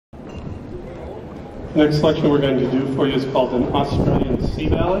The next selection we're going to do for you is called an Australian Sea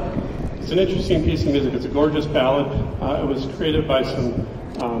Ballad. It's an interesting piece of music. It's a gorgeous ballad. It was created by some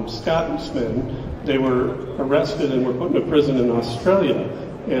Scotsmen. They were arrested and were put in a prison in Australia.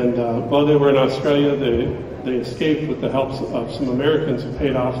 And while they were in Australia, they escaped with the help of some Americans who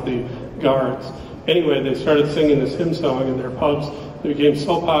paid off the guards. Anyway, they started singing this hymn song in their pubs. It became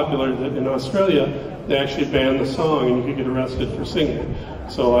so popular that in Australia, they actually banned the song and you could get arrested for singing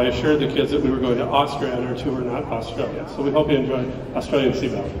it. So I assured the kids that we were going to Austria and our tour, not Australia. So we hope you enjoy Australian Sea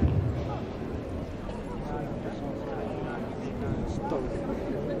Ballad.